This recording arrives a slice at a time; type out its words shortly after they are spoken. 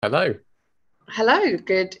Hello, Hello,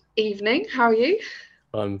 good evening. How are you?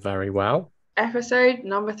 I'm very well. Episode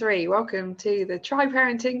number 3. Welcome to the Tri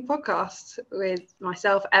Parenting podcast with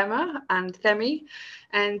myself, Emma, and Themi.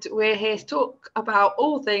 And we're here to talk about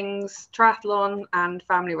all things triathlon and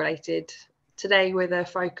family related. Today, with a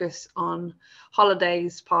focus on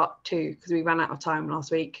holidays part 2, because we ran out of time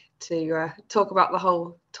last week to talk about the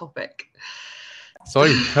whole topic.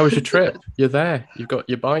 So, how was your trip? You're there, you've got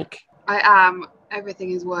your bike. I am.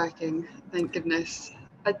 Everything is working, thank goodness.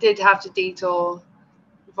 I did have to detour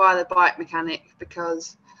via the bike mechanic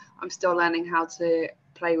because I'm still learning how to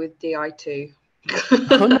play with Di2.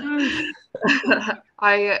 Oh no.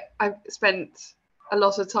 I spent a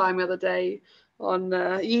lot of time the other day on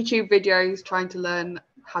YouTube videos trying to learn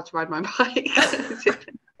how to ride my bike.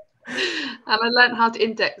 And I learned how to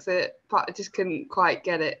index it, but I just couldn't quite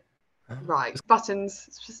get it right. Buttons,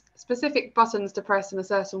 specific buttons to press in a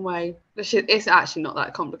certain way. It's actually not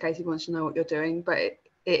that complicated once you know what you're doing, but it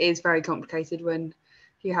is very complicated when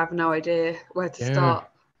you have no idea where to Yeah, start.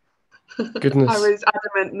 I goodness. was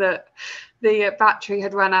adamant that the battery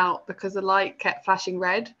had run out because the light kept flashing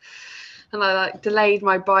red, and I delayed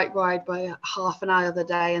my bike ride by half an hour the other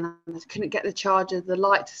day, and I couldn't get the charger, the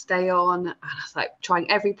light to stay on, and I was trying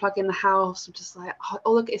every plug in the house. I'm just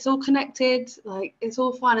oh look, it's all connected, it's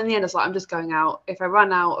all fine. In the end, I'm just going out. If I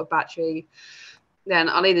run out of battery, then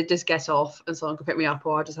I'll either just get off and someone can pick me up,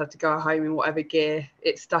 or I'll just have to go home in whatever gear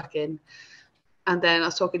it's stuck in. And then I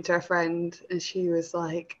was talking to a friend, and she was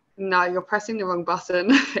like, no, you're pressing the wrong button.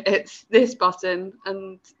 It's this button,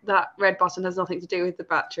 and that red button has nothing to do with the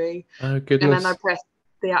battery. Oh And then I goodness. pressed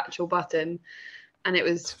the actual button, and it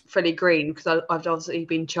was fully green because I've obviously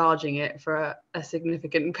been charging it for a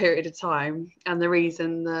significant period of time. And the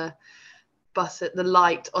reason the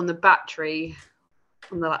light on the battery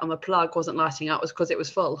on the plug wasn't lighting up was because it was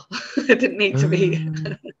full. It didn't need to be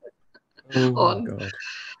Oh, oh my on. God.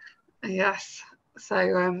 Yes. So,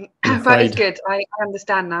 I'm but it's afraid. good. I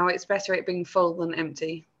understand now. It's better it being full than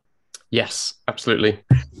empty. Yes, absolutely.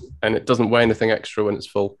 And it doesn't weigh anything extra when it's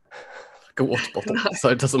full, like a water bottle, No, so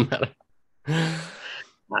it doesn't matter.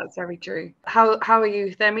 that's very true. How are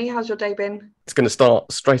you, Themi? How's your day been? It's going to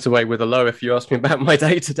start straight away with a low if you ask me about my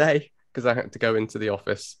day today, because I had to go into the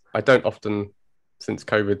office. I don't often, since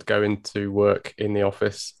COVID, go into work in the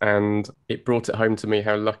office, and it brought it home to me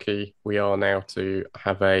how lucky we are now to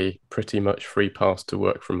have a pretty much free pass to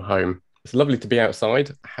work from home. It's lovely to be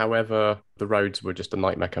outside. However, the roads were just a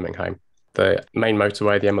nightmare coming home. The main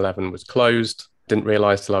motorway, the M11, was closed. Didn't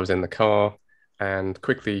realize till I was in the car and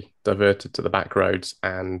quickly diverted to the back roads,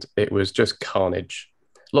 and it was just carnage.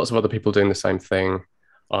 Lots of other people doing the same thing.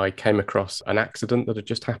 I came across an accident that had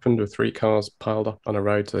just happened with three cars piled up on a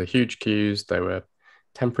road. So huge queues. There were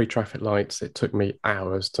temporary traffic lights. It took me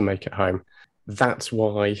hours to make it home. That's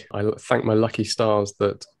why I thank my lucky stars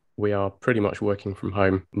that we are pretty much working from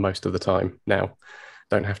home most of the time now.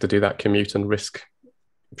 Don't have to do that commute and risk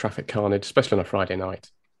traffic carnage, especially on a Friday night.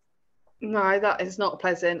 No, that is not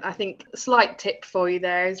pleasant. I think a slight tip for you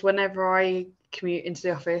there is whenever I commute into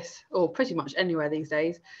the office, or pretty much anywhere these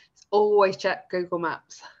days, is always check Google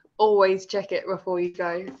Maps. Always check it before you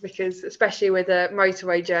go, because especially with the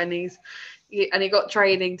motorway journeys, and you got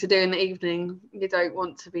training to do in the evening, you don't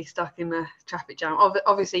want to be stuck in the traffic jam.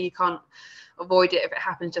 Obviously, you can't avoid it if it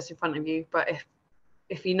happens just in front of you, but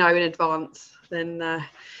if you know in advance, then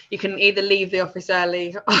you can either leave the office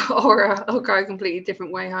early or go a completely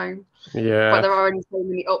different way home. But Yeah, there are only so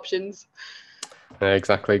many options.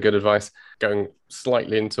 exactly. Good advice. Going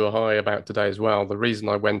slightly into a high about today as well. The reason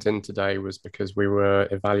I went in today was because we were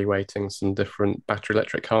evaluating some different battery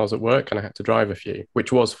electric cars at work and I had to drive a few,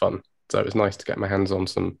 which was fun. So it was nice to get my hands on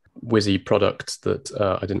some whizzy products that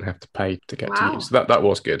I didn't have to pay to get to use. Wow. So that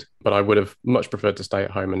was good. But I would have much preferred to stay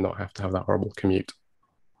at home and not have to have that horrible commute.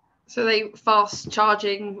 So they fast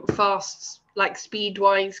charging, fast like speed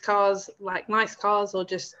wise cars, like nice cars, or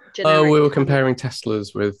just Oh, we generic were kind of. comparing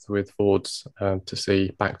Teslas with Fords to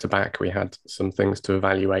see back to back. We had some things to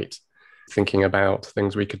evaluate, thinking about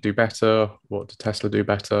things we could do better. What did Tesla do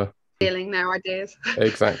better? Stealing their ideas.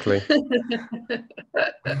 Exactly.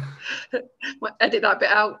 Might edit that bit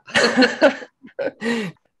out.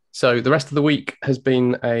 So the rest of the week has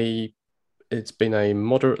been it's been a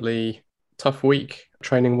moderately tough week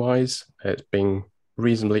training wise. It's been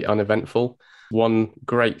reasonably uneventful. One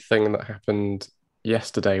great thing that happened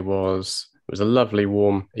yesterday was it was a lovely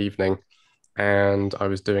warm evening and I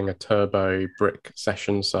was doing a turbo brick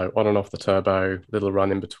session. So on and off the turbo, little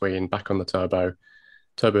run in between, back on the turbo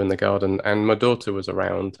in the garden. And my daughter was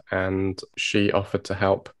around and she offered to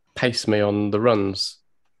help pace me on the runs.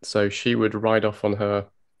 So she would ride off on her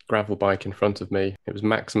gravel bike in front of me. It was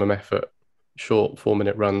maximum effort, short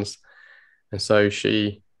 4-minute runs. And so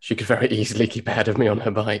she could very easily keep ahead of me on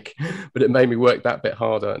her bike, but it made me work that bit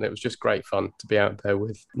harder. And it was just great fun to be out there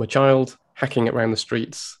with my child, hacking it around the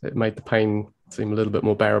streets. It made the pain seem a little bit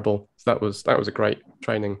more bearable. So that was a great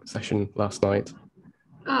training session last night.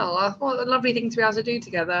 Oh, what a lovely thing to be able to do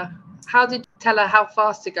together. How did you tell her how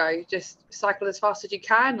fast to go? Just cycle as fast as you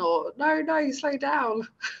can, or no, slow down?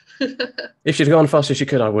 If she'd gone fast as she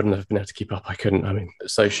could, I wouldn't have been able to keep up. I couldn't. I mean,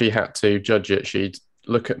 so she had to judge it. She'd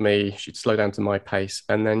look at me, she'd slow down to my pace,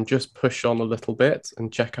 and then just push on a little bit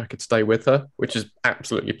and check I could stay with her, which is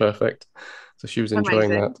absolutely perfect. So she was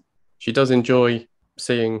enjoying Amazing. that. She does enjoy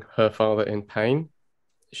seeing her father in pain.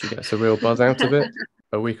 She gets a real buzz out of it.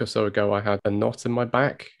 A week or so ago, I had a knot in my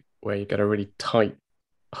back where you get a really tight,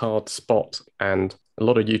 hard spot, and a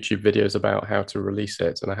lot of YouTube videos about how to release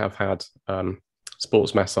it. And I have had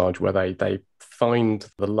sports massage where they find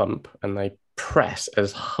the lump and they press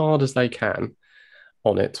as hard as they can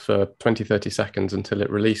on it for 20, 30 seconds until it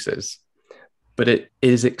releases. But it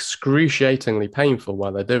is excruciatingly painful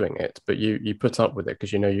while they're doing it, but you put up with it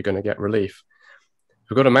because you know you're going to get relief.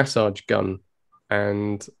 We've got a massage gun,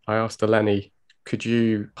 and I asked Eleni, could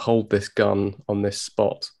you hold this gun on this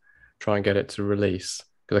spot, try and get it to release?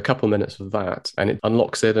 Because a couple of minutes of that, and it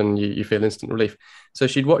unlocks it, and you feel instant relief. So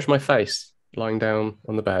she'd watch my face lying down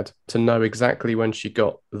on the bed to know exactly when she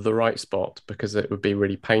got the right spot, because it would be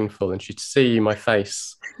really painful, and she'd see my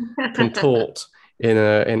face contort in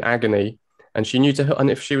agony, and she knew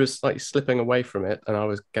and if she was like slipping away from it and I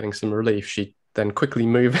was getting some relief, she'd then quickly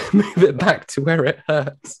move it back to where it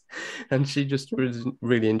hurts. And she just was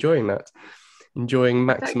really enjoying that, enjoying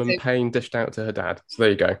maximum pain dished out to her dad. So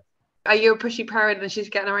there you go. Are you a pushy parent and she's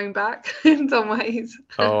getting her own back in some ways?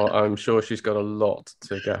 Oh, I'm sure she's got a lot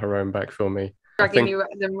to get her own back for me. Dragging you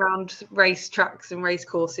them around race tracks and race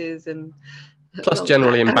courses, and plus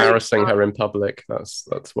generally embarrassing her in public. That's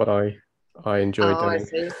what I enjoy doing. I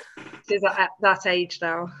see. She's at that age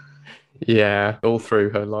now. Yeah, all through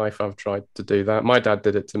her life, I've tried to do that. My dad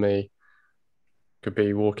did it to me. Could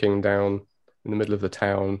be walking down in the middle of the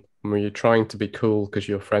town when you're trying to be cool because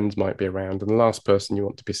your friends might be around, and the last person you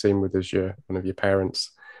want to be seen with is one of your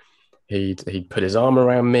parents. He'd put his arm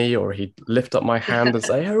around me, or he'd lift up my hand and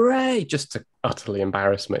say "hooray" just to utterly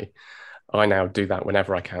embarrass me. I now do that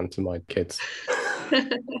whenever I can to my kids.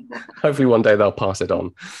 Hopefully one day they'll pass it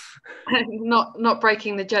on. Not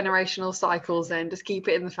breaking the generational cycles then. Just keep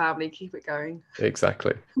it in the family, keep it going.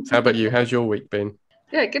 Exactly. So how about you? How's your week been?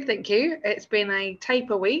 Yeah, good, thank you. It's been a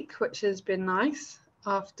taper week, which has been nice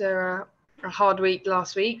after a hard week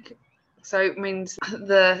last week. So it means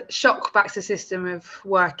the shock back to the system of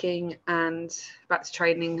working and back to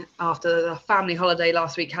training after the family holiday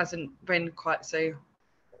last week hasn't been quite so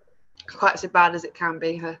bad as it can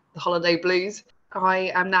be, the holiday blues.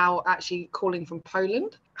 I am now actually calling from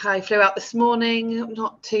Poland. I flew out this morning,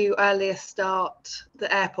 not too early a start.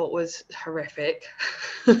 The airport was horrific.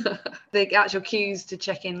 The actual queues to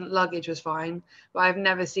check in luggage was fine, but I've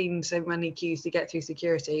never seen so many queues to get through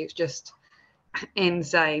security. It's just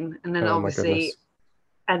insane. And then obviously,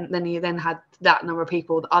 and then you then had that number of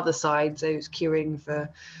people the other side, so it was queuing for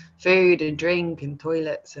food and drink and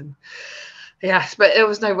toilets, and yes, but there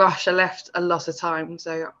was no rush. I left a lot of time,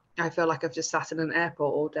 so I feel like I've just sat in an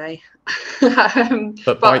airport all day.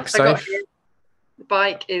 But bike safe? The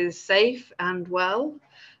bike is safe and well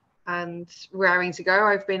and raring to go.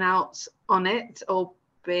 I've been out on it,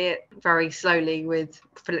 albeit very slowly. With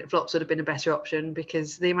flip-flops would have been a better option,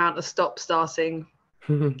 because the amount of stop-starting,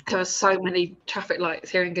 there are so many traffic lights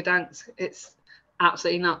here in Gdansk. It's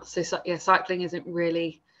absolutely nuts. So yeah, cycling isn't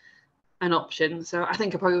really an option. So I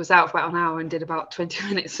think I probably was out for about an hour and did about 20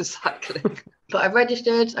 minutes of cycling. But I've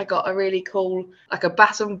registered. I got a really cool, like a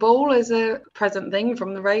baton ball as a present thing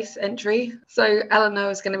from the race entry. So Eleanor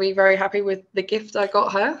is going to be very happy with the gift I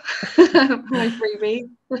got her, my freebie.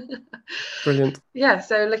 Brilliant. Yeah,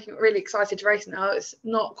 so looking really excited to race now. It's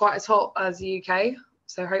not quite as hot as the UK,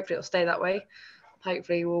 so hopefully it'll stay that way.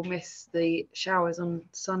 Hopefully we'll miss the showers on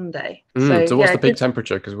Sunday. So what's the peak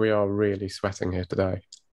temperature? Because we are really sweating here today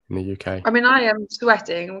in the UK. I mean, I am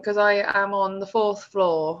sweating because I am on the 4th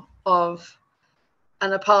floor of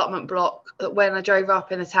an apartment block that when I drove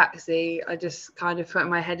up in a taxi, I just kind of put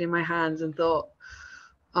my head in my hands and thought,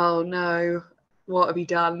 oh no, what have you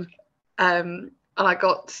done? And I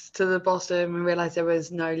got to the bottom and realised there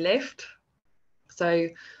was no lift. So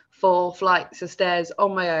 4 flights of stairs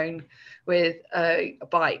on my own with a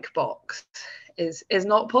bike box is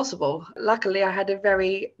not possible. Luckily, I had a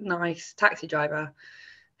very nice taxi driver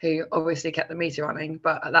who obviously kept the meter running,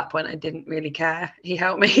 but at that point I didn't really care. He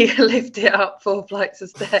helped me lift it up 4 flights of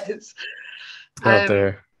stairs. Oh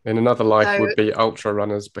dear. In another life So would be ultra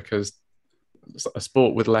runners, because a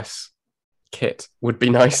sport with less kit would be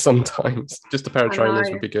nice sometimes. Just a pair of I trainers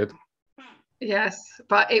know. would be good. Yes,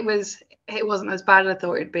 but it wasn't as bad as I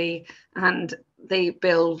thought it'd be, and the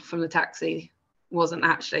bill from the taxi wasn't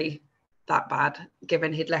actually that bad,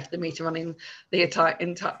 given he'd left the meter running the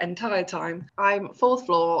entire time. I'm fourth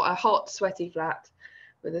floor, a hot, sweaty flat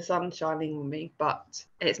with the sun shining on me, but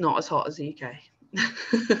it's not as hot as the UK.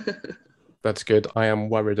 That's good. I am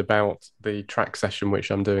worried about the track session,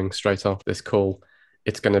 which I'm doing straight after this call.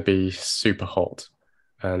 It's going to be super hot.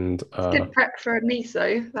 And Good prep for a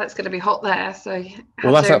Niso. That's going to be hot there, so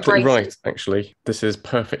well, that's to absolutely embrace right, actually. This is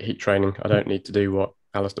perfect heat training. I don't need to do what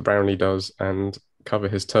Alistair Brownlee does and cover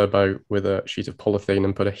his turbo with a sheet of polythene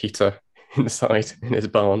and put a heater inside in his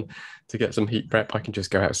barn to get some heat prep. I can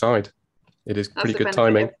just go outside. It is That's pretty the good benefit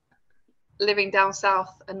timing. of living down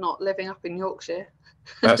south and not living up in Yorkshire.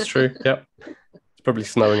 That's true. Yep. It's probably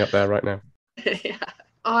snowing up there right now. Yeah.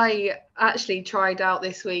 I actually tried out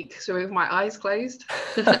this week swimming with my eyes closed,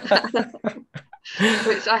 which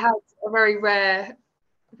I had a very rare,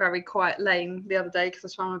 very quiet lane the other day because I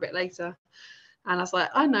swam a bit later. And I was like,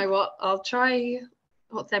 I know what, I'll try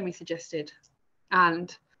what Demi suggested.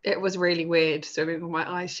 And it was really weird swimming with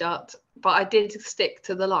my eyes shut. But I did stick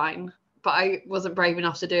to the line, but I wasn't brave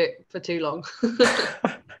enough to do it for too long.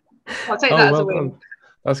 I'll take that as a win. Done.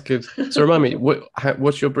 That's good. So remind me,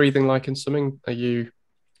 what's your breathing like in swimming?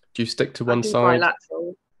 Do you stick to one side?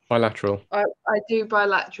 Bilateral. I do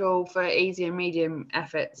bilateral for easy and medium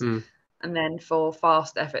efforts. And then for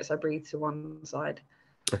fast efforts, I breathe to one side.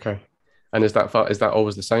 Okay. And is that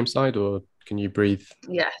always the same side, or can you breathe?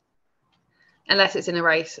 Yeah. Unless it's in a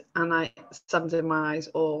race and sun's in my eyes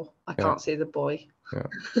or I can't see the buoy. Yeah.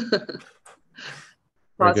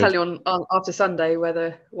 I'll tell you on after Sunday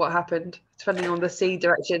what happened, depending on the sea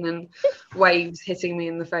direction and waves hitting me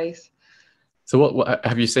in the face. So what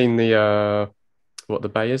have you seen what the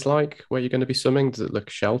bay is like where you're going to be swimming? Does it look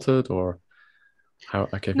sheltered, or how?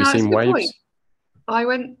 Okay, have you seen waves? Point. I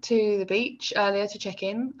went to the beach earlier to check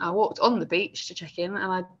in. I walked on the beach to check in,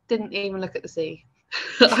 and I didn't even look at the sea.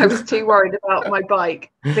 I was too worried about my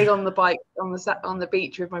bike, being on the bike on the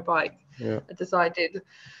beach with my bike. Yeah. I decided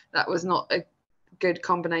that was not a good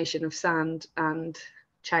combination of sand and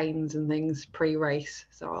chains and things pre-race.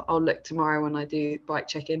 So I'll look tomorrow when I do bike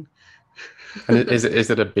check-in. And is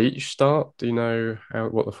it a beach start? Do you know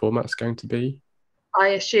what the format's going to be? I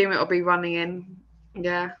assume it'll be running in.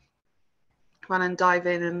 Yeah. Run and dive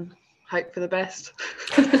in and hope for the best.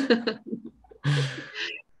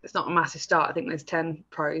 It's not a massive start. I think there's 10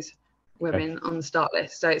 pros women on the start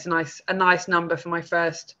list. So it's a nice number for my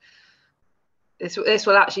first. This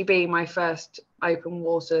will actually be my first open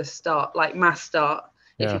water start, like mass start,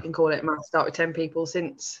 if you can call it mass start with 10 people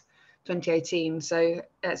since 2018. So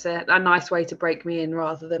it's a nice way to break me in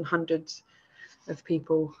rather than hundreds of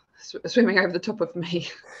people swimming over the top of me.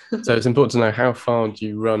 So it's important to know how far do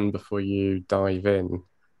you run before you dive in,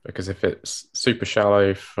 because if it's super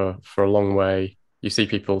shallow for a long way, you see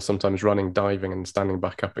people sometimes running, diving and standing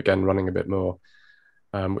back up again, running a bit more,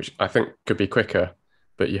 which I think could be quicker.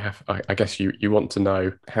 But I guess you want to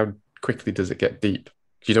know how quickly does it get deep?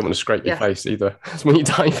 You don't want to scrape your face either when you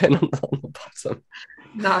dive in on the bottom.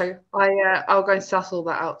 No, I'll go and suss all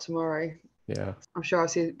that out tomorrow. Yeah, I'm sure I'll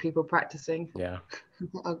see people practicing. Yeah,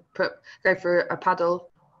 I'll go for a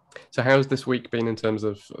paddle. So how's this week been in terms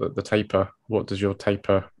of the taper? What does your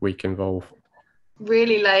taper week involve?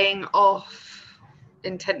 Really laying off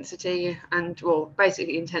intensity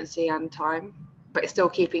basically intensity and time, but still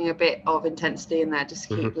keeping a bit of intensity in there just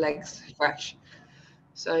to keep legs fresh.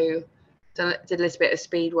 So did a little bit of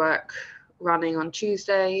speed work running on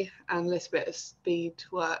Tuesday and a little bit of speed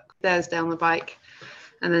work Thursday on the bike,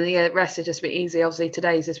 and then the rest has just been easy. Obviously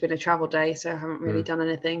today's just been a travel day, so I haven't really done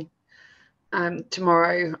anything.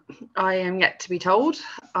 Tomorrow I am yet to be told.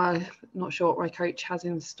 I'm not sure what my coach has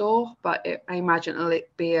in store, but I imagine it'll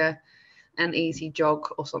be an easy jog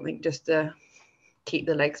or something just to keep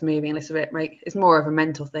the legs moving a little bit. It's more of a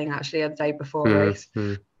mental thing actually, a day before a race.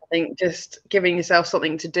 I think just giving yourself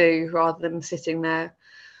something to do rather than sitting there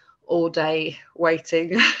all day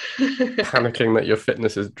waiting. Panicking that your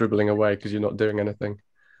fitness is dribbling away because you're not doing anything.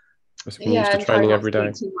 Just used to training every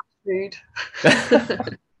day. Too much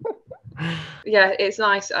food. Yeah, it's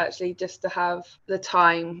nice actually just to have the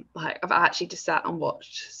time. Like I've actually just sat and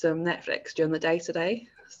watched some Netflix during the day today.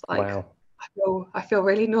 It's like, wow. I feel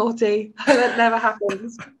really naughty. That never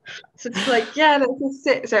happens. So it's like, yeah, let's just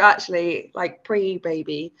sit. So actually, like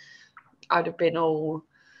pre-baby, I'd have been all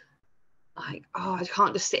like, oh, I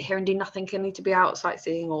can't just sit here and do nothing. I need to be out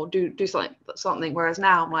sightseeing or do something. Whereas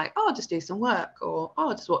now I'm like, oh, I'll just do some work, or oh,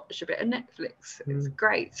 I'll just watch a bit of Netflix. It's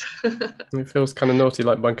great. It feels kind of naughty,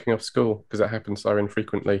 like bunking off school, because it happens so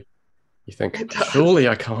infrequently. You think, It does. surely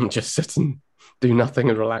I can't just sit and do nothing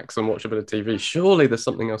and relax and watch a bit of TV. Surely there's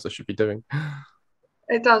something else I should be doing.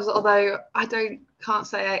 It does, although can't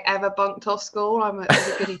say I ever bunked off school. I'm a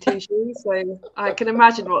goody two shoes, so I can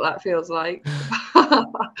imagine what that feels like.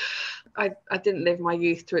 I didn't live my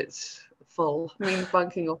youth to its full. I mean,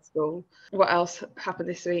 bunking off school. What else happened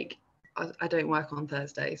this week? I don't work on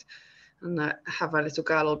Thursdays, and I have my little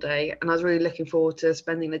girl all day, and I was really looking forward to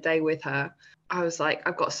spending the day with her. I was like,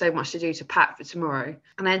 I've got so much to do to pack for tomorrow,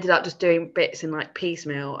 and I ended up just doing bits in like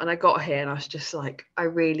piecemeal. And I got here, and I was just like, I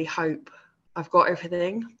really hope I've got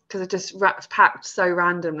everything, because I just packed so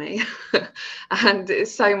randomly. And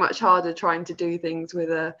it's so much harder trying to do things with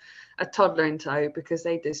a toddler in tow, because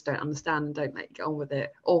they just don't understand and don't let you get on with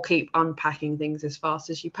it, or keep unpacking things as fast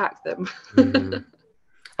as you pack them.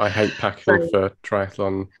 I hate packing for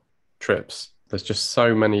triathlon trips. There's just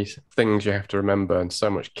so many things you have to remember and so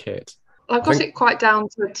much kit. I've got it quite down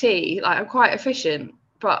to a T. Like, I'm quite efficient,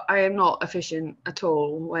 but I am not efficient at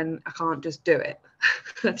all when I can't just do it.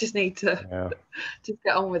 I just need to just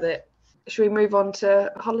get on with it. Should we move on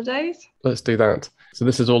to holidays? Let's do that. So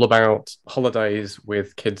this is all about holidays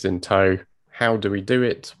with kids in tow. How do we do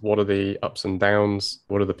it? What are the ups and downs?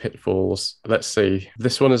 What are the pitfalls? Let's see.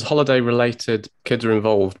 This one is holiday related. Kids are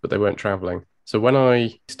involved, but they weren't traveling. So when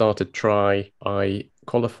I started Tri, I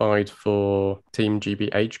qualified for Team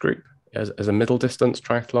GB age group as a middle distance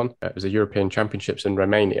triathlon. It was a European Championships in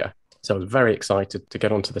Romania. So I was very excited to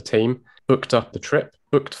get onto the team, booked up the trip,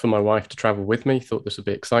 booked for my wife to travel with me, thought this would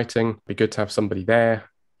be exciting, be good to have somebody there.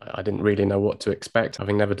 I didn't really know what to expect,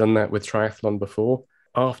 having never done that with triathlon before.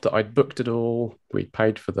 After I'd booked it all, we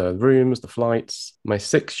paid for the rooms, the flights. My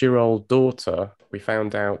 6-year-old daughter, we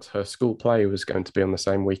found out her school play was going to be on the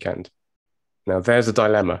same weekend. Now, there's a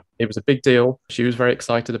dilemma. It was a big deal. She was very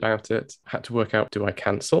excited about it. Had to work out, do I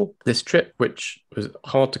cancel this trip, which was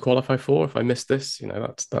hard to qualify for? If I missed this,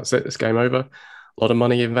 that's it. It's game over. A lot of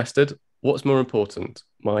money invested. What's more important,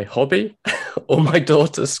 my hobby or my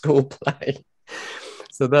daughter's school play?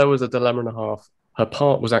 So there was a dilemma and a half. Her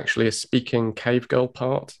part was actually a speaking cave girl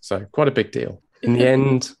part, so quite a big deal. In the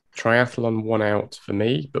end, triathlon won out for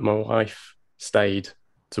me, but my wife stayed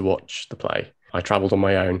to watch the play. I travelled on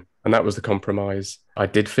my own, and that was the compromise. I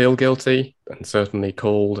did feel guilty and certainly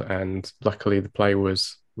called, and luckily the play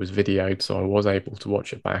was videoed, so I was able to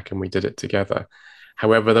watch it back and we did it together.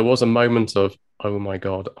 However, there was a moment of, oh my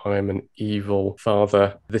God, I am an evil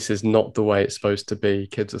father. This is not the way it's supposed to be.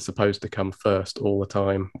 Kids are supposed to come first all the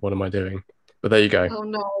time. What am I doing? But there you go. Oh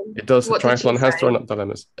no. It does. What triathlon has thrown up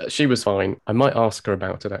dilemmas. She was fine. I might ask her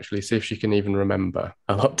about it, actually, see if she can even remember.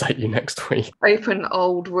 I'll update you next week. Open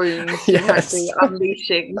old wounds. Yes. You might be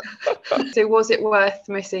unleashing. So was it worth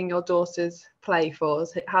missing your daughter's play for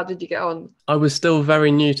us? How did you get on? I was still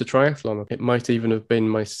very new to triathlon. It might even have been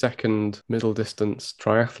my second middle distance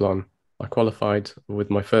triathlon. I qualified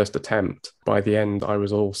with my first attempt. By the end, I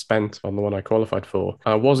was all spent on the one I qualified for.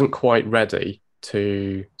 I wasn't quite ready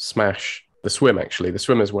to smash the swim, actually. The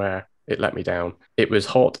swim is where it let me down. It was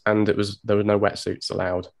hot and there were no wetsuits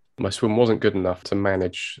allowed. My swim wasn't good enough to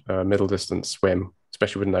manage a middle distance swim,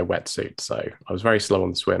 especially with no wetsuit. So I was very slow on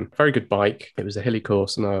the swim. Very good bike. It was a hilly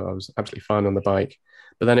course and I was absolutely fine on the bike.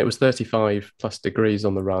 But then it was 35 plus degrees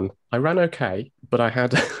on the run. I ran okay, but I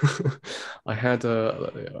had, you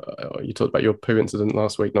talked about your poo incident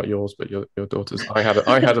last week, not yours, but your daughter's. I had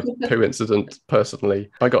a poo incident personally.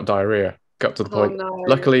 I got diarrhea. Got to the point. No.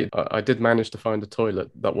 Luckily, I did manage to find a toilet.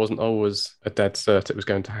 That wasn't always a dead cert it was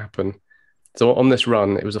going to happen. So on this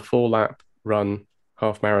run, it was a 4-lap run,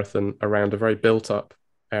 half marathon around a very built-up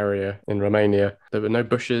area in Romania. There were no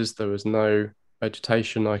bushes. There was no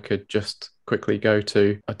vegetation I could just quickly go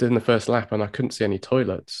to. I did in the first lap and I couldn't see any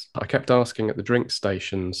toilets. I kept asking at the drink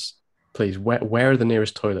stations, please, where are the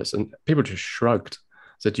nearest toilets? And people just shrugged,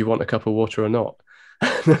 said, do you want a cup of water or not?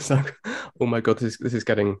 So, oh my God, this is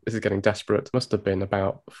getting desperate. Must have been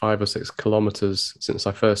about 5 or 6 kilometers since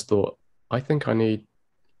I first thought, I think I need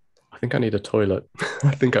a toilet.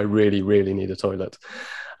 I think I really, really need a toilet.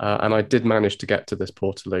 And I did manage to get to this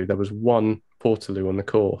Portaloo. There was one Portaloo on the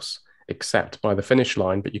course, except by the finish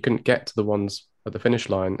line, but you couldn't get to the ones at the finish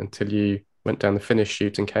line until you went down the finish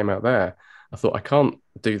chute and came out there. I thought, I can't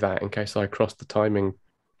do that in case I cross the timing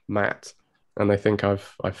mat and they think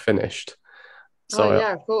I've finished. So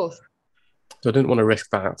yeah, of course. So I didn't want to risk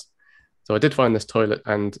that. So I did find this toilet,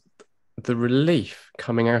 and the relief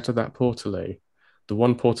coming out of that Portaloo, the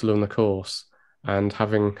one Portaloo on the course, And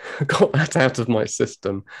having got that out of my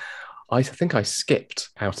system, I think I skipped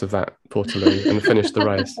out of that Portaloo and finished the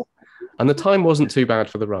race. And the time wasn't too bad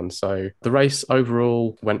for the run. So the race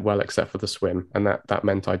overall went well, except for the swim. And that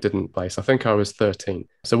meant I didn't place. I think I was 13.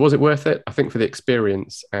 So was it worth it? I think for the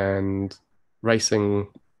experience and racing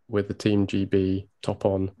with the Team GB top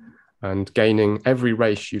on and gaining every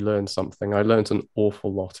race, you learn something. I learned an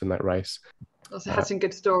awful lot in that race. Also had some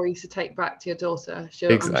good stories to take back to your daughter.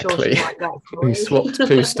 Exactly. I'm sure she'll like that story. We swapped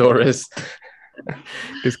poo stories.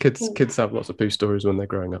 Because kids have lots of poo stories when they're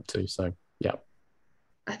growing up too. So, yeah.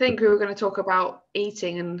 I think we were going to talk about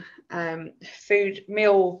eating and food,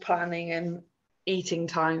 meal planning and eating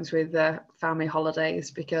times with family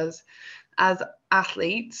holidays, because as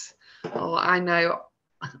athletes, I know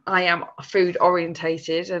I am food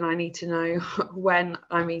orientated and I need to know when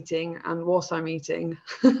I'm eating and what I'm eating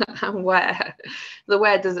and where. The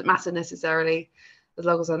where doesn't matter necessarily, as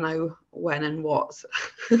long as I know when and what.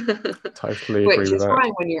 Totally agree Which with is that.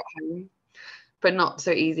 fine when you're at home, but not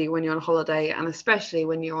so easy when you're on holiday, and especially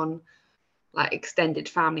when you're on like extended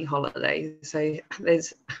family holidays. So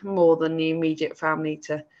there's more than the immediate family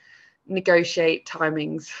to negotiate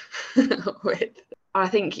timings with. I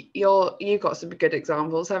think you've got some good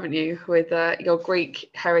examples, haven't you, with your Greek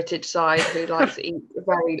heritage side who likes to eat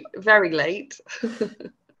very, very late.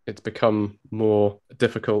 It's become more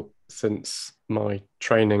difficult since my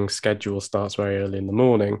training schedule starts very early in the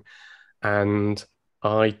morning, and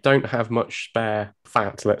I don't have much spare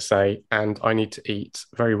fat, let's say, and I need to eat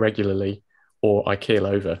very regularly, or I keel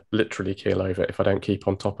over, literally keel over, if I don't keep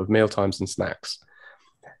on top of mealtimes and snacks.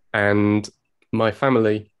 And my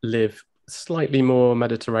family live slightly more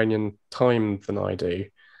Mediterranean time than I do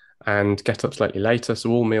and get up slightly later. So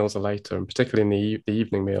all meals are later, and particularly in the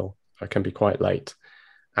evening meal, I can be quite late.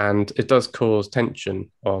 And it does cause tension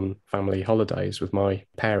on family holidays with my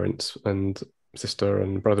parents and sister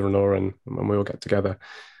and brother-in-law, and when we all get together.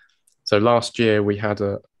 So last year we had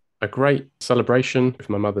a great celebration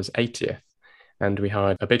for my mother's 80th, and we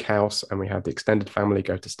had a big house and we had the extended family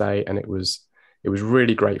go to stay, and it was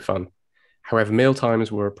really great fun. However, meal times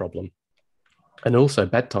were a problem, and also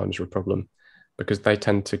bedtimes were a problem, because they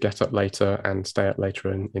tend to get up later and stay up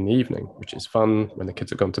later in the evening, which is fun when the kids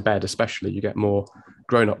have gone to bed, especially. You get more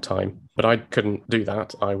grown-up time. But I couldn't do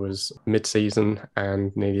that. I was mid-season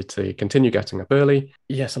and needed to continue getting up early.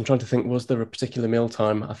 Yes, I'm trying to think, was there a particular meal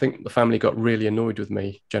time? I think the family got really annoyed with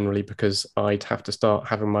me generally because I'd have to start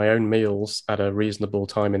having my own meals at a reasonable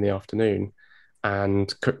time in the afternoon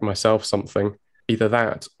and cook myself something. Either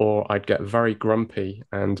that, or I'd get very grumpy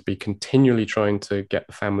and be continually trying to get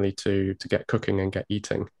the family to get cooking and get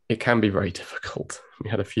eating. It can be very difficult. We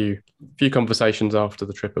had a few conversations after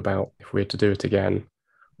the trip about if we had to do it again,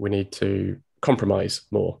 we need to compromise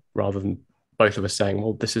more, rather than both of us saying,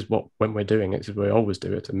 well, this is what, when we're doing it, we always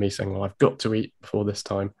do it, and me saying, well, I've got to eat before this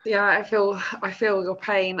time. Yeah, I feel your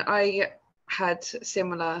pain. I had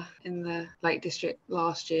similar in the Lake District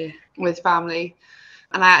last year with family,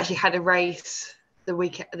 and I actually had a race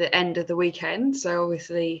the end of the weekend, so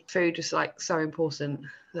obviously food was like so important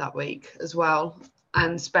that week as well,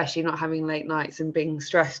 and especially not having late nights and being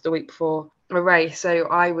stressed the week before a race. So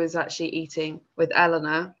I was actually eating with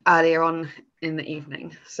Eleanor earlier on in the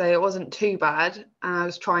evening, so it wasn't too bad, and I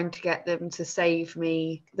was trying to get them to save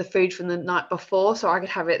me the food from the night before so I could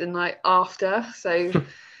have it the night after. So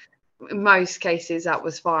in most cases that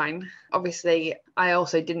was fine. Obviously, I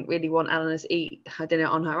also didn't really want Eleanor to eat her dinner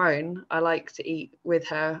on her own. I like to eat with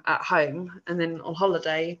her at home, and then on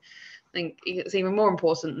holiday I think it's even more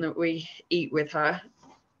important that we eat with her.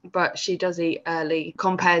 But she does eat early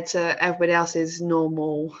compared to everybody else's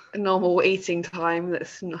normal eating time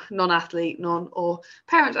that's non-athlete, or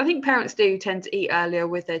parents. I think parents do tend to eat earlier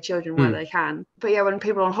with their children where they can. But yeah, when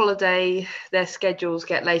people are on holiday, their schedules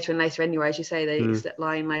get later and later anyway. As you say, they sit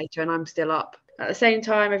lying later, and I'm still up at the same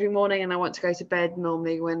time every morning, and I want to go to bed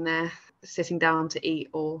normally when they're sitting down to eat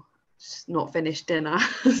or not finished dinner.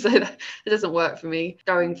 So it doesn't work for me.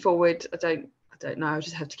 Going forward, I don't know. I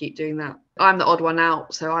just have to keep doing that. I'm the odd one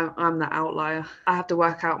out, so I'm the outlier. I have to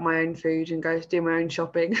work out my own food and go do my own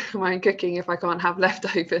shopping, my own cooking if I can't have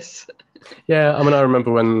leftovers. Yeah, I mean, I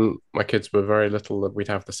remember when my kids were very little that we'd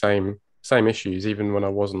have the same issues. Even when I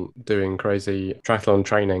wasn't doing crazy triathlon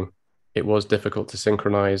training, it was difficult to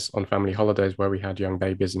synchronize on family holidays where we had young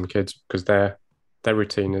babies and kids, because their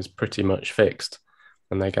routine is pretty much fixed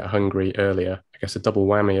and they get hungry earlier. I guess a double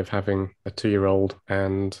whammy of having a 2-year-old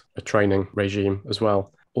and a training regime as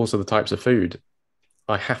well. Also, the types of food.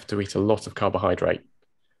 I have to eat a lot of carbohydrate,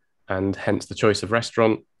 and hence the choice of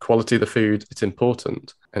restaurant. Quality of the food, it's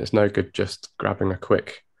important, and it's no good just grabbing a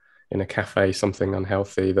quick in a cafe something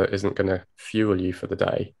unhealthy that isn't going to fuel you for the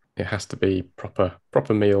day. It has to be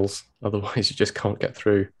proper meals. Otherwise, you just can't get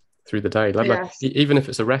through the day. Yes. Even if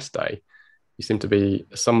it's a rest day, you seem to be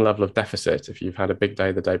some level of deficit if you've had a big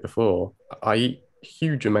day the day before. I eat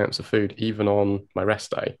huge amounts of food even on my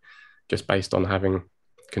rest day, just based on having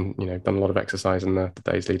done a lot of exercise in the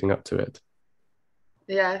days leading up to it.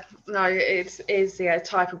 Yeah, no, it's the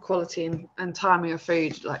type of quality and timing of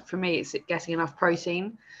food. Like for me, it's getting enough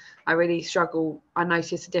protein. I really struggle. I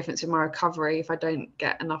notice a difference in my recovery if I don't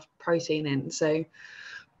get enough protein in. So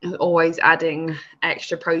always adding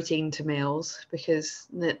extra protein to meals, because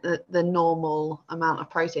the normal amount of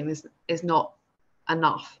protein is not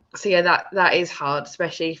enough. So yeah, that is hard,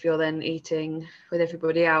 especially if you're then eating with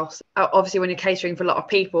everybody else. Obviously, when you're catering for a lot of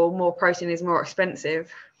people, more protein is more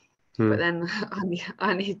expensive. But then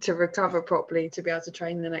I need to recover properly to be able to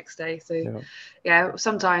train the next day. So yeah,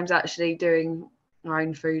 sometimes actually doing our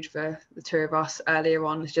own food for the two of us earlier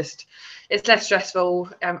on it's less stressful.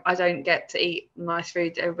 I don't get to eat nice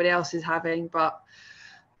food that everybody else is having, but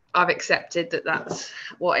I've accepted that that's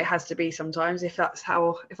what it has to be sometimes. If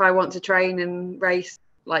I want to train and race,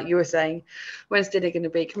 like you were saying, when's dinner going to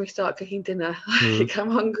be? Can we start cooking dinner? I'm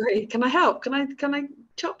hungry. Can I help? Can I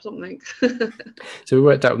chop something? So we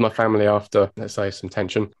worked out with my family after, let's say, some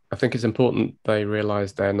tension. I think it's important they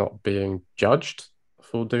realise they're not being judged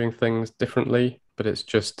for doing things differently, but it's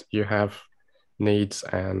just you have needs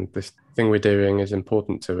and this thing we're doing is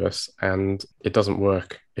important to us, and it doesn't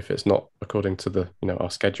work if it's not according to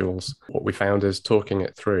our schedules. What we found is talking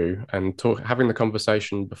it through and having the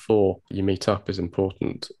conversation before you meet up is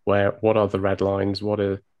important. What are the red lines? What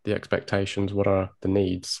are the expectations? What are the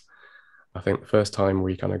needs? I think the first time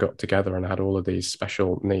we kind of got together and had all of these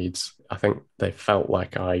special needs, I think they felt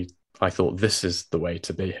like I thought this is the way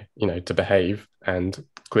to be, to behave, and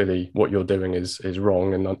clearly what you're doing is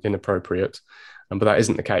wrong and inappropriate. But that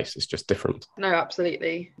isn't the case. It's just different. No,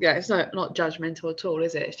 absolutely. Yeah, it's not judgmental at all,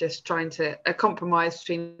 is it? It's just trying to a compromise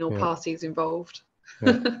between all parties involved.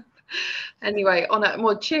 Yeah. Anyway, on a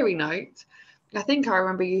more cheery note, I think I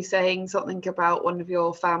remember you saying something about one of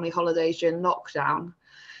your family holidays during lockdown.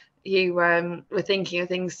 You were thinking of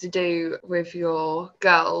things to do with your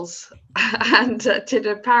girls and did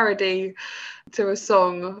a parody to a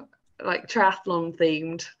song like triathlon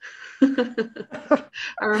themed.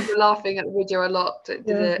 I remember laughing at the video a lot.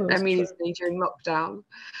 It amused me during lockdown.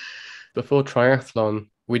 Before triathlon,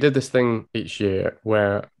 we did this thing each year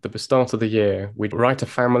where at the start of the year, we'd write a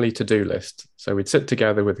family to-do list. So we'd sit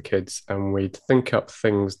together with the kids and we'd think up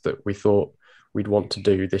things that we thought we'd want to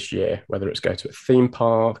do this year, whether it's go to a theme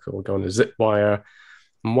park or go on a zip wire.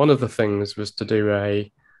 And one of the things was to do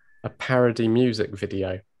a parody music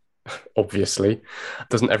video. Obviously,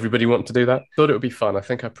 doesn't everybody want to do that? Thought it would be fun. I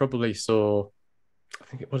think I probably saw,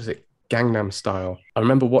 what is it? Gangnam Style. I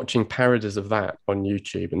remember watching parodies of that on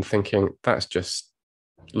YouTube and thinking, that's just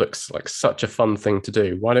looks like such a fun thing to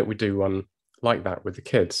do. Why don't we do one like that with the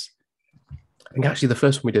kids? I think actually the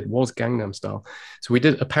first one we did was Gangnam Style. So we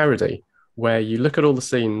did a parody where you look at all the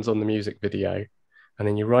scenes on the music video and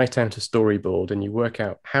then you write out a storyboard and you work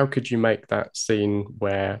out how could you make that scene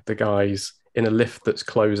where the guy's in a lift that's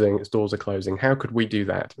closing, its doors are closing. How could we do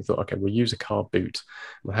that? We thought, okay, we'll use a car boot.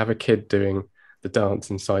 We'll have a kid doing the dance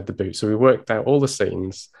inside the boot. So we worked out all the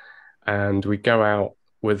scenes and we'd go out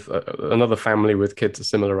with another family with kids a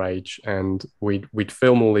similar age, and we'd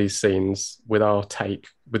film all these scenes with our take,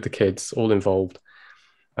 with the kids all involved.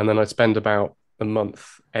 And then I'd spend about a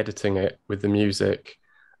month editing it with the music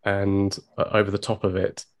and over the top of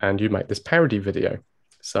it, and you make this parody video.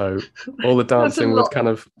 So all the dancing would kind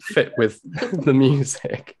of fit with the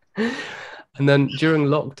music. And then during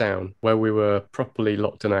lockdown, where we were properly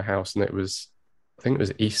locked in our house, and I think it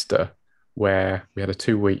was Easter, where we had a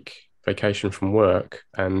 2-week vacation from work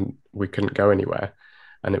and we couldn't go anywhere.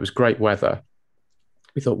 And it was great weather.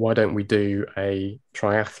 We thought, why don't we do a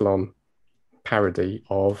triathlon parody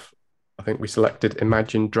of, I think we selected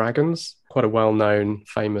Imagine Dragons, quite a well-known,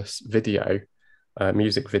 famous video,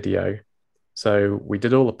 music video. So we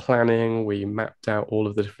did all the planning, we mapped out all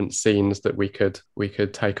of the different scenes that we could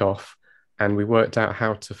take off, and we worked out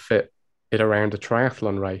how to fit it around a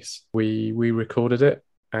triathlon race. We recorded it,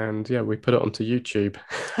 and we put it onto YouTube.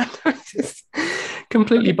 It's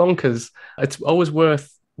completely bonkers. It's always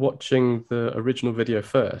worth watching the original video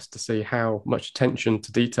first to see how much attention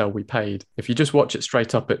to detail we paid. If you just watch it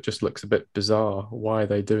straight up, it just looks a bit bizarre. Why are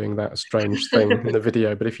they doing that strange thing in the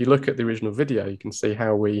video? But if you look at the original video, you can see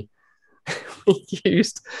how we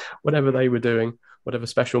used whatever they were doing whatever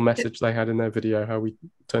special message they had in their video, how we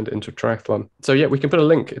turned it into a triathlon. So yeah, we can put a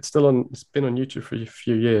link. It's been on YouTube for a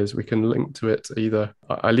few years. We can link to it either.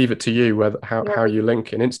 I leave it to you whether how you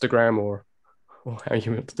link in Instagram or how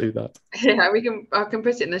you want to do that. Yeah, I can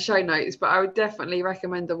put it in the show notes, but I would definitely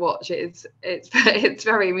recommend the watch. It's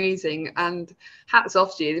very amusing, and hats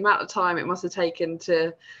off to you. The amount of time it must have taken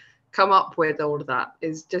to come up with all of that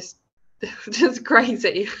is just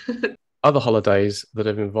crazy. Other holidays that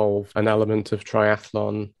have involved an element of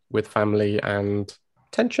triathlon with family and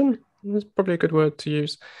tension is probably a good word to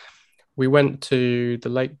use. We went to the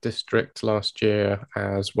Lake District last year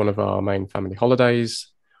as one of our main family holidays.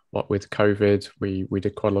 What with COVID, we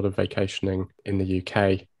did quite a lot of vacationing in the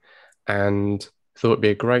UK, and thought it'd be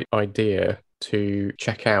a great idea to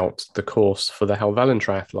check out the course for the Helvellyn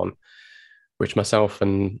Triathlon, which myself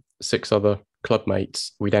and 6 other club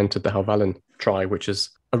mates, we'd entered the Helvellyn Tri, which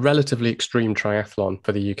is a relatively extreme triathlon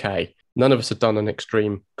for the UK. None of us had done an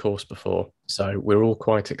extreme course before, so we're all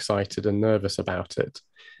quite excited and nervous about it.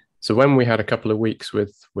 So when we had a couple of weeks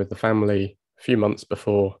with the family, a few months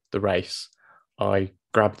before the race, I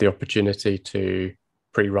grabbed the opportunity to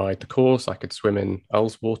pre-ride the course. I could swim in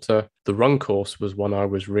Ullswater. The run course was one I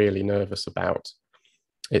was really nervous about.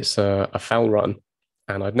 It's a fell run,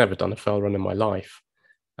 and I'd never done a fell run in my life.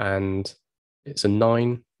 And it's a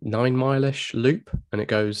nine mile-ish loop, and it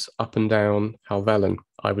goes up and down Helvellyn.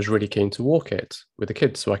 I was really keen to walk it with the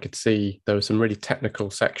kids, so I could see there were some really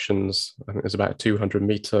technical sections. I think there's about a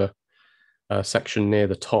 200-meter section near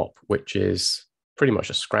the top, which is pretty much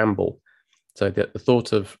a scramble. So the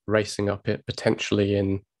thought of racing up it, potentially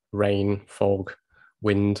in rain, fog,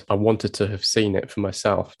 wind, I wanted to have seen it for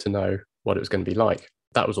myself to know what it was going to be like.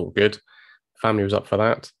 That was all good. Family was up for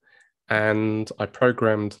that. And I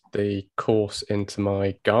programmed the course into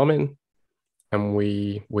my Garmin, and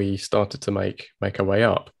we started to make our way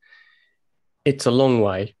up. It's a long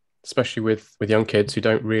way, especially with young kids who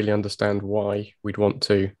don't really understand why we'd want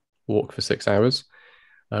to walk for 6 hours,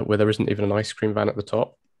 where there isn't even an ice cream van at the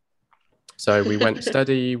top. So we went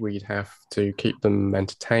steady. We'd have to keep them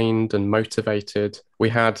entertained and motivated. We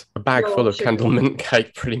had a bag full of Kendal mint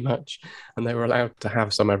cake pretty much, and they were allowed to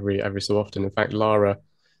have some every so often. In fact, Lara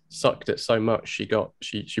sucked it so much she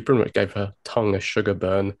pretty much gave her tongue a sugar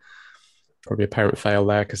burn. Probably a parent fail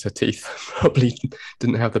there because her teeth probably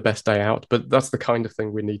didn't have the best day out, but that's the kind of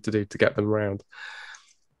thing we need to do to get them around.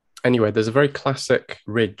 Anyway, there's a very classic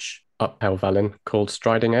ridge up Helvellyn called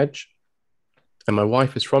Striding Edge. And my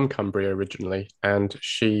wife is from Cumbria originally, and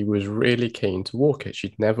she was really keen to walk it.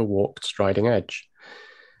 She'd never walked Striding Edge.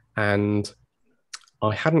 And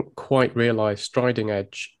I hadn't quite realised Striding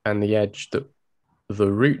Edge and the edge that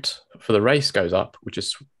the route for the race goes up, which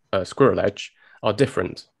is Squirrel Edge, are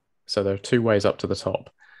different. So there are 2 ways up to the top.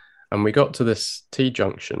 And we got to this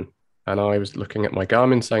T-junction, and I was looking at my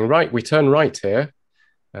Garmin saying, right, we turn right here.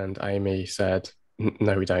 And Amy said,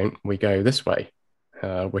 no, we don't. We go this way.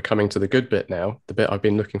 We're coming to the good bit now, the bit I've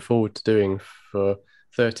been looking forward to doing for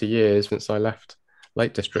 30 years since I left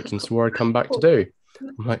Lake District and swore I'd come back to do.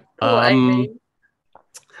 I'm like,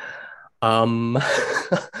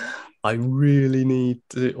 I really need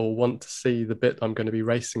to or want to see the bit I'm going to be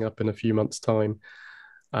racing up in a few months' time.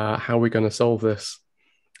 How are we going to solve this?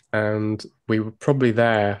 And we were probably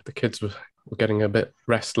there. The kids were getting a bit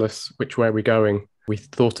restless. Which way are we going? We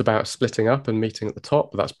thought about splitting up and meeting at the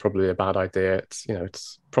top, but that's probably a bad idea.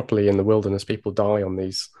 It's properly in the wilderness. People die on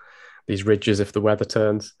these ridges if the weather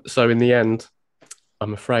turns. So in the end,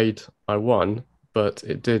 I'm afraid I won, but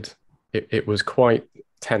it was quite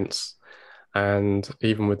tense. And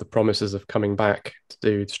even with the promises of coming back to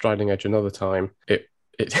do Striding Edge another time, it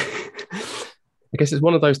I guess it's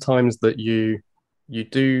one of those times that you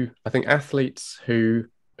do. I think athletes who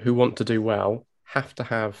want to do well have to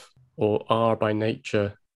have, or are by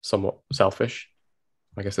nature, somewhat selfish.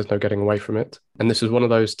 I guess there's no getting away from it. And this is one of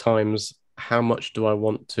those times, how much do I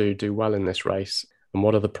want to do well in this race? And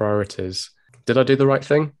what are the priorities? Did I do the right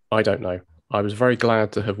thing? I don't know. I was very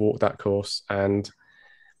glad to have walked that course, and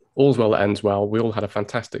all's well that ends well. We all had a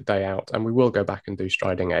fantastic day out, and we will go back and do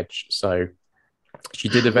Striding Edge. So she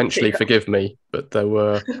did eventually forgive me, but there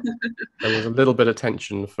was a little bit of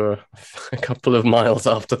tension for a couple of miles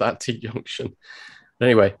after that T-junction.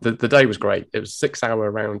 Anyway, the day was great. It was a 6-hour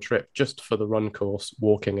round trip just for the run course,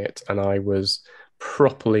 walking it, and I was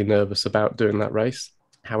properly nervous about doing that race.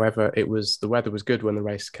 However, the weather was good when the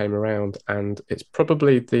race came around, and it's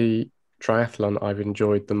probably the triathlon I've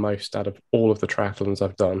enjoyed the most out of all of the triathlons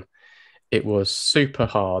I've done. It was super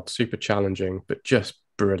hard, super challenging, but just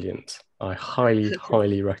brilliant. I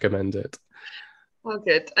highly recommend it. Well,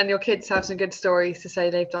 good. And your kids have some good stories to say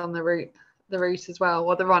they've done the route the route as well,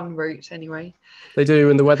 or the run route anyway. They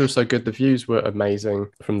do, and the weather was so good. The views were amazing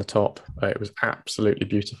from the top. It was absolutely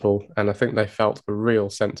beautiful, and I think they felt a real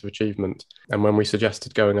sense of achievement. And when we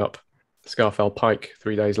suggested going up Scafell Pike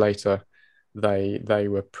 3 days later, they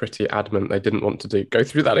were pretty adamant they didn't want to go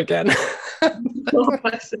through that again. Oh,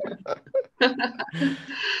 bless them.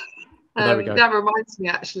 There we go. That reminds me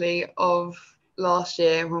actually of last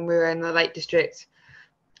year when we were in the Lake District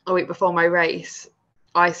a week before my race.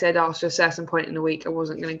 I said after a certain point in the week I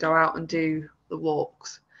wasn't going to go out and do the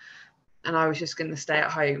walks, and I was just going to stay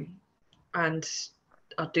at home and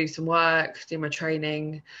I'd do some work, do my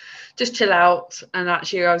training, just chill out. And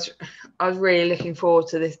actually I was really looking forward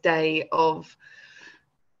to this day of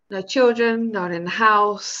no children, no one in the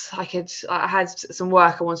house. I had some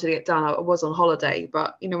work I wanted to get done. I was on holiday,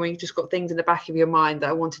 but you know, when you've just got things in the back of your mind that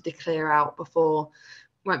I wanted to clear out before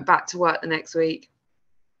I went back to work the next week.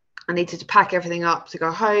 I needed to pack everything up to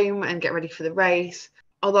go home and get ready for the race.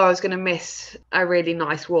 Although I was going to miss a really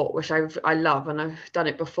nice walk, which I love and I've done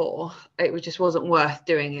it before, just wasn't worth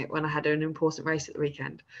doing it when I had an important race at the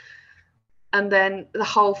weekend. And then the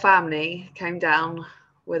whole family came down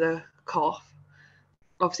with a cough.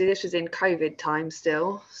 Obviously, this was in COVID time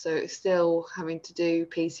still, so it's still having to do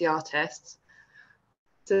PCR tests.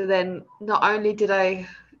 So then not only did I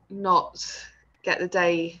not get the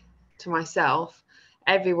day to myself,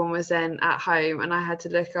 everyone was then at home and I had to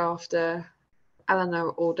look after Eleanor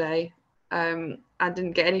all day. I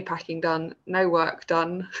didn't get any packing done, no work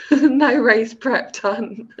done, no race prep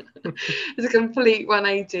done. It was a complete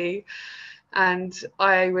 180. And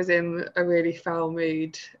I was in a really foul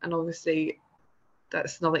mood, and obviously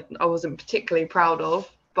that's nothing I wasn't particularly proud of,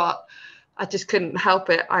 but I just couldn't help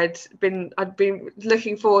it. I'd been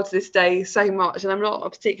looking forward to this day so much, and I'm not a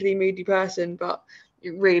particularly moody person, but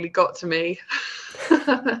it really got to me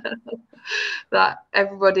that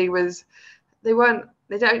everybody was, they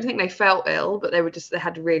don't think they felt ill, but they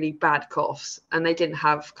had really bad coughs, and they didn't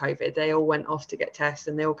have COVID. They all went off to get tests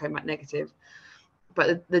and they all came back negative.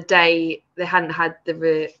 But the day they hadn't had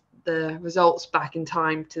the results back in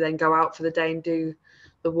time to then go out for the day and do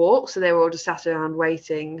the walk, so they were all just sat around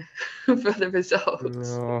waiting for the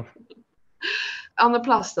results. No. On the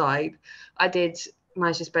plus side, I did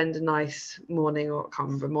manage to spend a nice morning, or I can't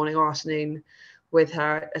remember, morning or afternoon with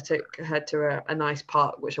her. I took her to a nice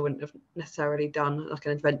park, which I wouldn't have necessarily done, like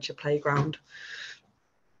an adventure playground.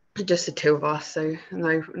 Just the two of us, so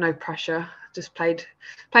no pressure. Just played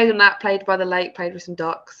on that, played by the lake, played with some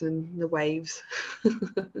ducks and the waves.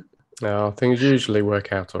 No, things usually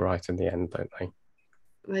work out all right in the end, don't they?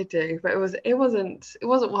 They do, but it wasn't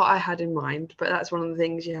what I had in mind. But that's one of the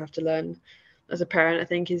things you have to learn as a parent, I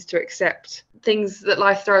think, is to accept things that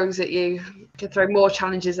life throws at you. It can throw more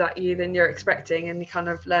challenges at you than you're expecting, and you kind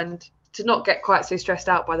of learn to not get quite so stressed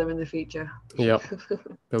out by them in the future. Yep.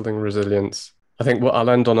 Building resilience. I think I'll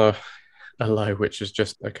end on a low, which has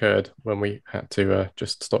just occurred when we had to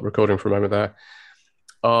just stop recording for a moment there.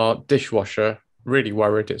 Our dishwasher, really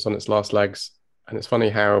worried it's on its last legs. And it's funny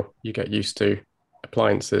how you get used to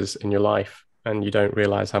appliances in your life and you don't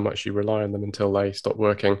realize how much you rely on them until they stop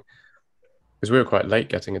working. Because we were quite late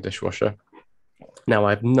getting a dishwasher. Now, I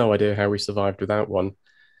have no idea how we survived without one.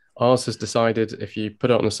 Ours has decided if you put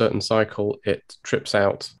it on a certain cycle, it trips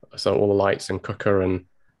out. So all the lights and cooker and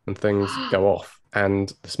things go off.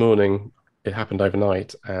 And this morning, it happened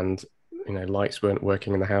overnight and, lights weren't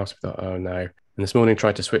working in the house. We thought, oh no. And this morning,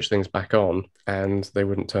 tried to switch things back on and they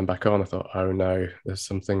wouldn't turn back on. I thought, oh no, there's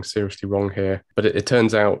something seriously wrong here. But it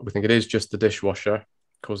turns out, we think it is just the dishwasher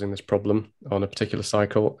causing this problem on a particular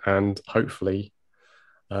cycle. And hopefully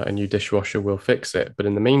a new dishwasher will fix it. But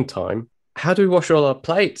in the meantime, how do we wash all our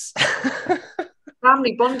plates?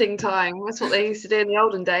 Family bonding time. That's what they used to do in the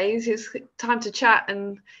olden days. It's time to chat,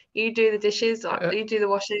 and you do the dishes, you do the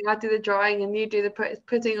washing, I do the drying, and you do the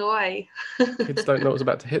putting away. Kids don't know what's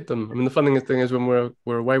about to hit them. I mean, the funny thing is when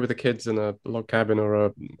we're away with the kids in a log cabin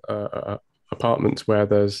or a apartment where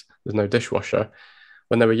there's no dishwasher,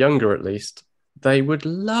 when they were younger at least, they would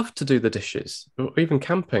love to do the dishes. Or even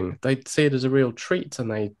camping, they'd see it as a real treat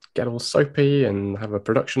and they get all soapy and have a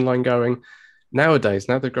production line going. Nowadays,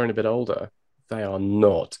 now they've grown a bit older, they are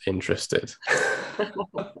not interested.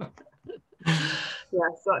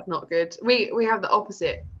 Yes, that's not good. We have the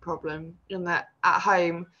opposite problem in that at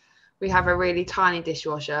home we have a really tiny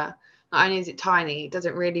dishwasher. Not only is it tiny, it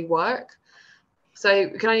doesn't really work. So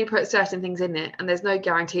we can only put certain things in it, and there's no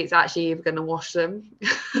guarantee it's actually even going to wash them.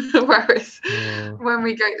 Whereas when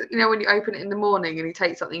we go, when you open it in the morning and you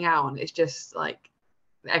take something out, and it's just like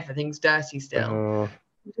everything's dirty still.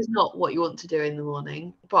 which is not what you want to do in the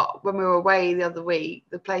morning. But when we were away the other week,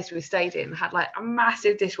 the place we stayed in had like a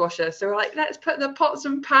massive dishwasher. So we're like, let's put the pots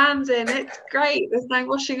and pans in. It's great. There's no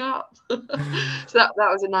washing up. So that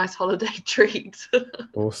was a nice holiday treat.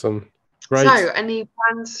 Awesome. Great. So any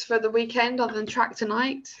plans for the weekend other than track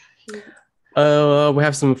tonight? We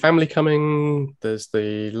have some family coming. There's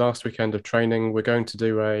the last weekend of training. We're going to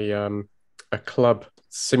do a club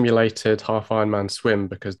simulated half Ironman swim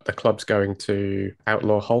because the club's going to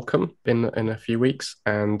Outlaw Holcombe in a few weeks,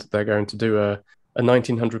 and they're going to do a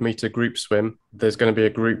 1900 meter group swim. There's going to be a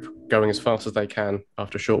group going as fast as they can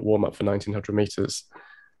after a short warm up for 1900 meters.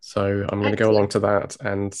 So I'm going to go along to that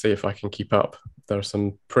and see if I can keep up. There are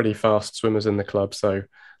some pretty fast swimmers in the club, so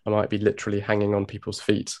I might be literally hanging on people's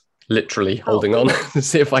feet, literally holding on to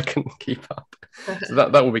see if I can keep up. So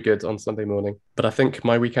that will be good on Sunday morning. But I think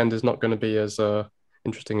my weekend is not going to be as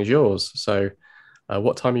interesting as yours. So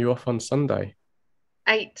what time are you off on Sunday?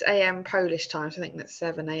 8 a.m. Polish time. So I think that's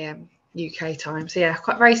 7 a.m. UK time. So yeah,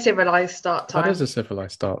 quite very civilized start time. That is a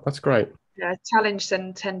civilized start. That's great. Yeah, challenge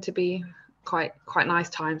tend to be quite nice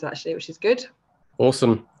times actually, which is good.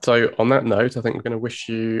 Awesome. So on that note, I think we're going to wish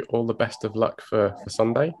you all the best of luck for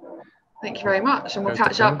Sunday. Thank you very much, and we'll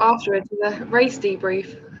catch up afterwards with a race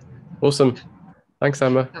debrief. Awesome. Thanks,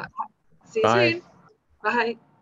 Emma. See you soon. Bye.